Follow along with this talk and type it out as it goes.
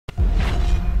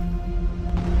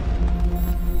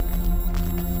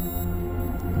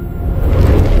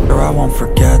won't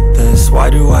forget this. Why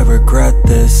do I regret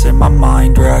this? In my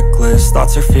mind reckless,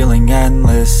 thoughts are feeling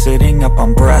endless. Sitting up,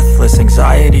 I'm breathless,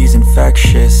 anxiety's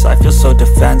infectious. I feel so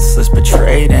defenseless,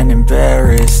 betrayed and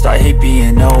embarrassed. I hate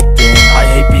being open, I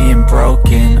hate being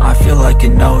broken. I feel like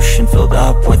an ocean filled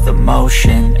up with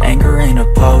emotion. Anger ain't a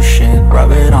potion,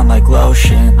 rub it on like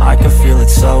lotion. I can feel it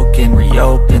soaking,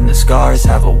 reopen, the scars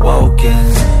have awoken.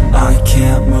 I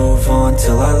can't move on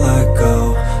till I let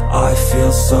go. I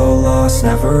feel so lost,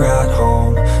 never at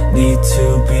home. Need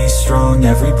to be strong,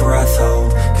 every breath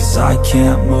hold. Cause I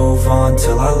can't move on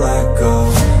till I let go.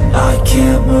 I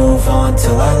can't move on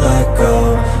till I let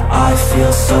go. I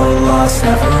feel so lost,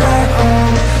 never at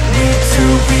home. Need to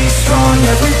be strong,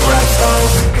 every breath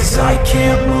hold. Cause I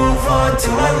can't move on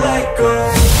till I let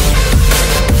go.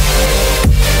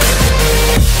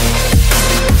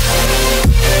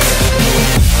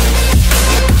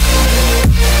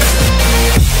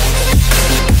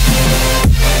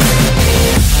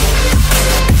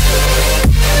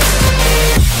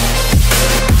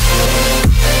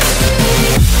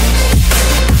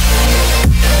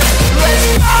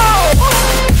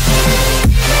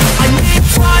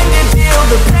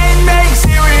 The pain makes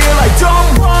it real, I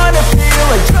don't wanna feel,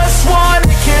 I just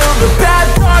wanna kill the bad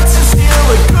thoughts and steal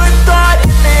a good thought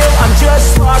and feel. I'm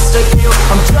just lost, I feel,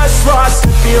 I'm just lost,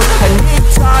 I feel. I need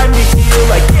time to heal,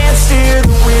 I can't steer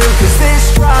the wheel. Cause this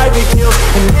drive it kills,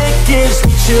 and it gives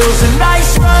me chills. A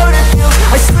nice road it feels,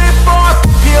 I slip off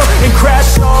the peel and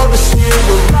crash all the steel.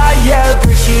 Will I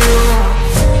ever heal?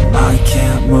 I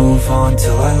can't move on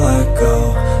till I let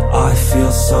go. I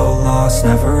feel so lost,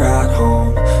 never at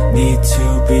home. Need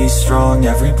to be strong,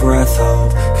 every breath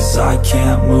hold. Cause I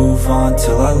can't move on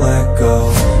till I let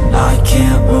go. I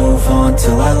can't move on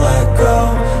till I let go.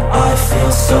 I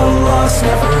feel so lost,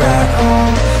 never at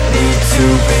home. Need to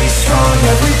be strong,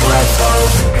 every breath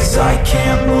hold. Cause I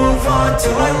can't move on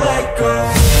till I let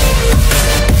go.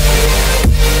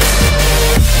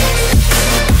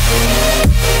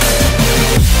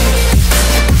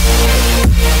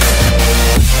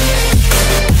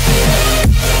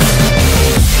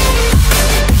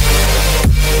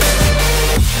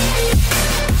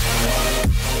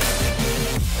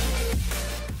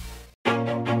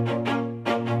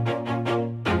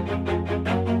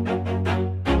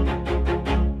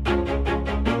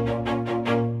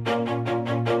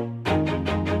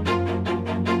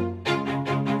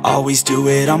 Always do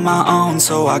it on my own,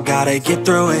 so I gotta get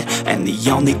through it. And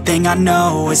the only thing I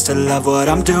know is to love what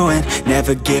I'm doing.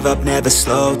 Never give up, never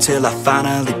slow, till I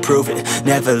finally prove it.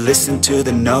 Never listen to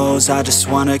the no's, I just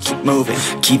wanna keep moving.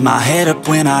 Keep my head up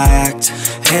when I act,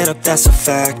 head up, that's a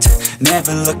fact.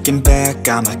 Never looking back,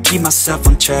 I'ma keep myself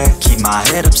on track. Keep my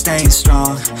head up, staying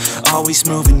strong, always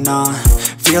moving on.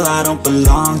 Feel I don't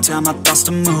belong, tell my thoughts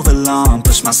to move along.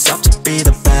 Push myself to be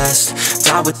the best,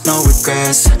 die with no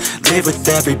regrets. Live with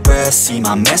every breath, see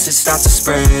my message start to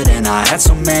spread. And I had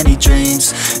so many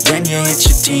dreams, then you hit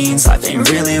your teens. Life ain't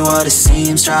really what it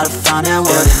seems, try to find out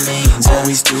what it means.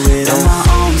 Always do it on my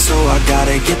own, so I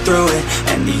gotta get through it.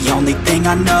 And the only thing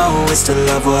I know is to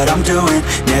love what I'm doing.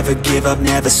 Never give up,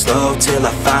 never slow, till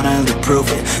I finally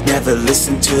prove it. Never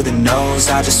listen to the no's,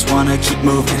 I just wanna keep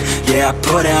moving. Yeah, I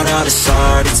put out all this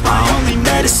art, it's my only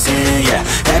medicine. Yeah,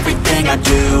 everything I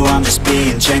do, I'm just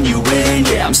being genuine.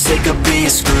 Yeah, I'm sick of being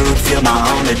screwed, feel my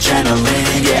own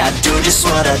adrenaline. Yeah, I do just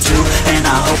what I do, and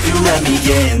I hope you let me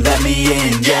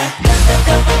in, yeah.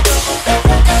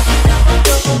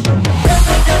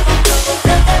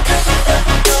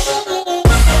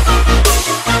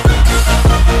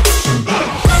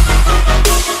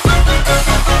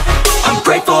 I'm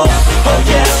grateful, oh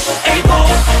yeah, able,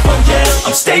 oh yeah,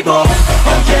 I'm stable,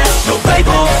 oh yeah, no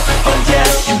label, oh yeah,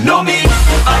 you know me,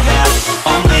 I have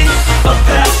only a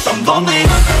path, I'm lonely,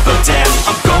 but damn,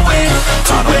 I'm going to win.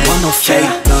 I don't want no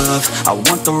fake love, I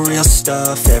want the real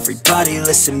stuff. Everybody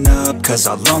listen up, cause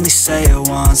I'll only say it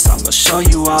once. I'm gonna show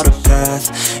you all the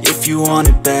path, if you want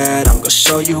it bad. I'm gonna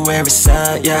show you where it's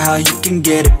at, yeah, how you can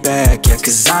get it back. Yeah,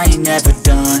 cause I ain't never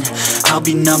done, I'll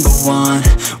be number one.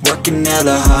 Working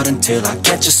hella hard until I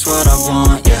get just what I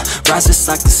want, yeah. Rises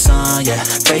like the sun, yeah,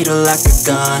 fatal like a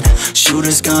gun.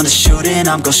 Shooter's gonna shoot and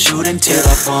I'm gonna shoot until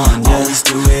I won, yeah. Always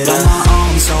do it on my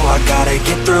own, so I gotta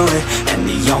get through it. And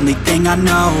the only thing I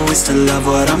know is to love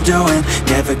what I'm doing.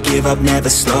 Never give up, never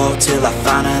slow, till I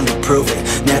finally prove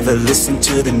it. Never listen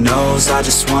to the no's, I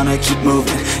just wanna keep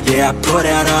moving. Yeah, I put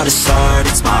out all this art,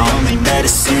 it's my only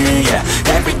medicine. Yeah,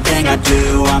 everything I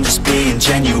do, I'm just being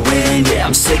genuine. Yeah,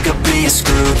 I'm sick of being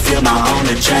screwed, feel my own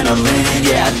adrenaline.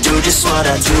 Yeah, I do just what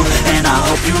I do, and I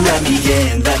hope you let me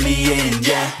in,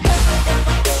 yeah.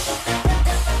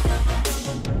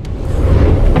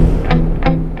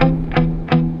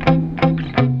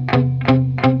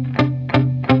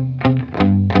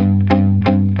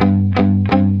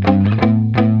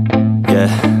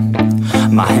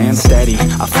 My hands steady,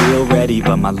 I feel ready,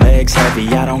 but my legs heavy,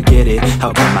 I don't get it.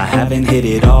 How come I haven't hit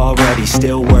it already?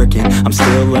 Still working, I'm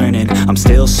still learning, I'm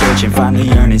still searching, finally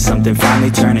earning something,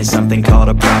 finally turning something called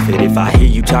a profit. If I hear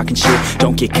you talking shit,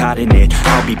 don't get caught in it.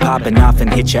 I'll be popping off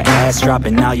and hit your ass,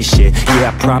 dropping all your shit.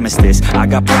 Yeah, I promise this, I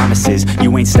got promises,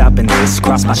 you ain't stopping this.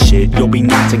 Cross my shit, you'll be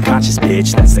knocked unconscious,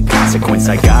 bitch. That's the consequence,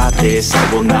 I got this,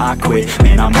 I will not quit.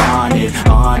 Man, I'm on it,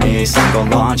 honest, I'm gon'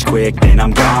 launch quick, then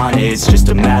I'm gone. It's just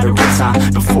a matter of time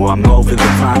before I'm over the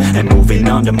climb and moving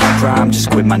under my prime.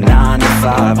 Just quit my 9 to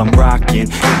 5, I'm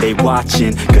rocking and they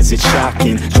watching, cause it's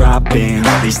shocking. Dropping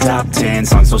all these top 10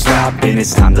 songs, no stopping.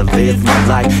 It's time to live my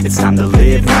life, it's time to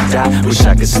live, not die. Wish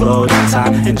I could slow down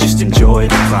time and just enjoy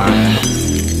the climb.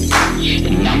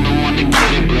 And I'm the one to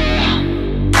get it, bro.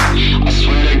 I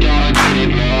swear to God I get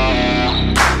it,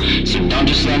 bro. So don't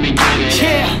just let me get it.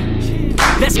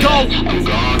 Yeah, let's go. I'm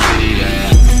gon' get it,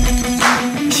 yeah.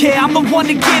 Yeah, I'm the one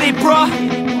to get it, bro.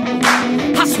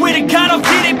 I swear to God I'll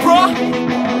get it, bro.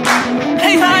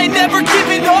 Hey, I ain't never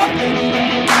giving up.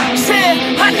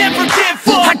 Yeah, I never give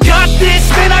up. I got this,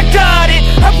 man, I got it.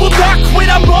 I will not quit,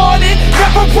 I'm on it.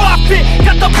 Never off it.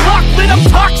 Got the block lit, I'm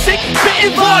toxic.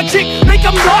 Spitting logic, make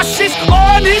them nauseous.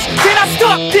 Honest, can I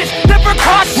stop this? Never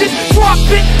cautious, drop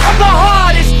it. I'm the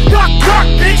hardest. Knock, knock,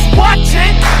 bitch, watch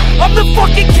it. I'm the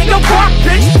fucking king of rock,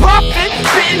 bitch. Poppin',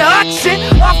 spitting hot shit.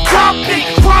 Off topic,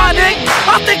 chronic.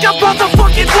 I think I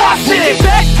motherfucking lost it.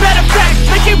 Back, matter of fact,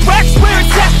 making racks where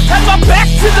it's at. Have my back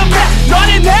to the mat, not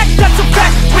an act, that's a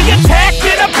fact. We attack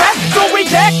in a back, don't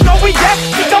react, no react.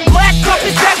 Think I'm black, up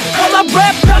his back, while I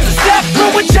rap, bounce a step. Throw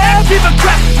a jab, give a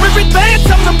crap. We're advanced,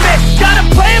 I'm the man. Gotta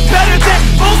play it better than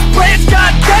most brands.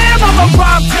 Goddamn, I'ma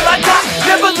rhyme till I die.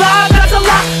 Never lie, that's a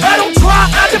lie. I don't try,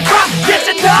 I defy. Get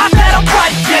to nod, that I'm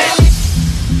right, yeah.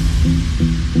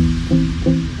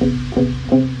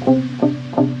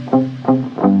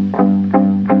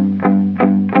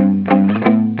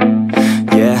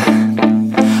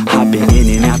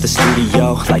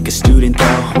 Like a student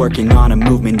though, working on a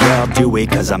movement, yeah, I'll do it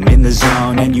cause I'm in the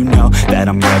zone. And you know that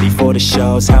I'm ready for the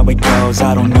shows. How it goes,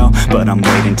 I don't know, but I'm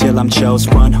waiting till I'm chose.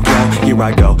 One row, here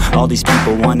I go. All these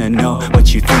people wanna know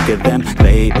what you think of them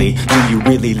lately. Do you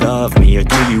really love me or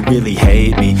do you really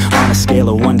hate me? On a scale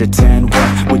of 1 to 10,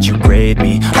 what would you grade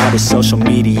me? All this social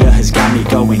media has got me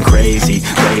going crazy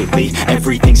lately.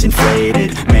 Everything's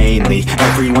inflated, mainly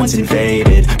everyone's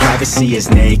invaded. Privacy is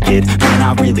naked, man,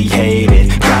 I really hate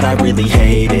it. God, I really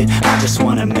hate it. I just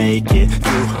wanna make it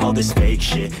through all this fake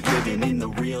shit. Living in the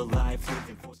real life,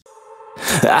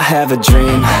 I have a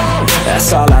dream,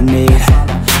 that's all I need.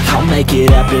 I'll make it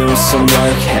happen with some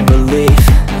work and belief.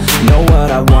 Know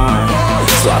what I want,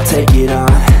 so I'll take it on.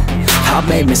 I've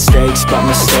made mistakes, but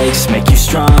mistakes make you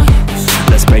strong.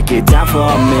 Let's break it down for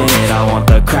a minute. I want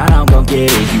the crown, I'm gon' get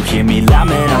it. You hear me loud,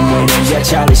 man, I'm winning. Yeah,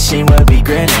 Charlie Sheen will be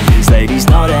grinning. These ladies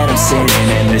know that I'm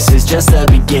sinning, and this is just the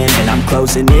beginning. I'm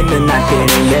closing in the ninth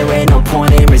inning, there ain't no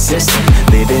point in resisting.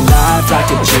 Living life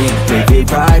like a dream, live it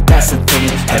right, that's the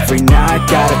thing. Every night,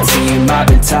 got a team, I've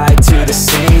been tied to the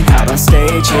scene. Out on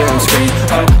stage, hear them scream,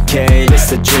 okay,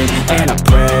 it's a dream. And I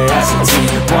pray as a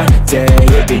team, one day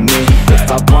it'll be me.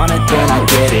 If I want it, then I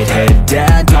get it. Head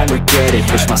down, don't regret it.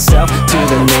 Push myself to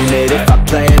the limit. If I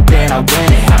play it, then I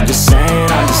win it. I'm just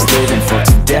saying, I'm just living for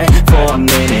today. For a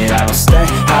minute, I don't stay,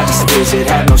 I just visit.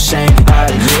 Have no shame, I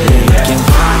admit it. Looking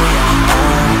right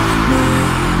at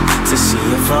me to see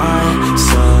if I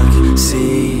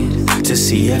succeed, to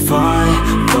see if I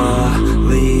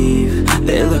believe.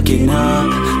 They're looking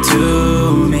up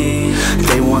to me.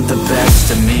 They want the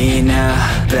best of me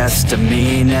now, best of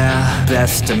me now,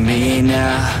 best of me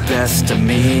now, best of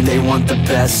me. They want the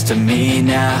best of me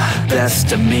now,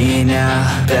 best of me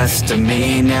now, best of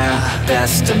me now,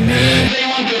 best of me. They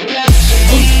want the best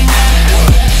of me now.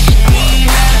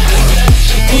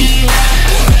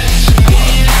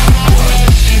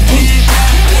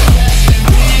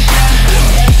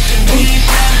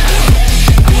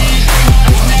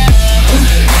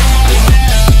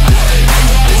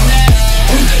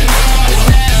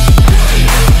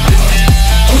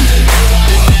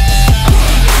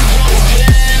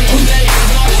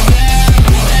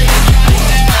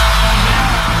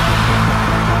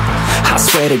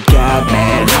 Swear to God,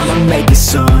 man, I'ma make it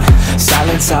soon.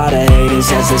 Silence all the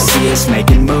haters as they see us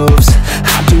making moves.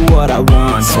 I do what I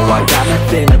want, so I got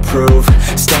nothing to prove.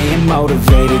 Staying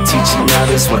motivated, teaching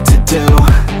others what to do.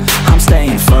 I'm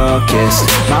staying focused,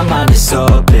 my mind is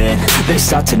open. They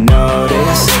start to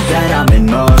notice that I'm in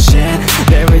motion.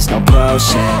 There is no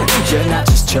potion, you're not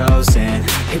just chosen.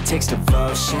 It takes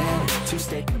devotion to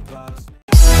stay composed.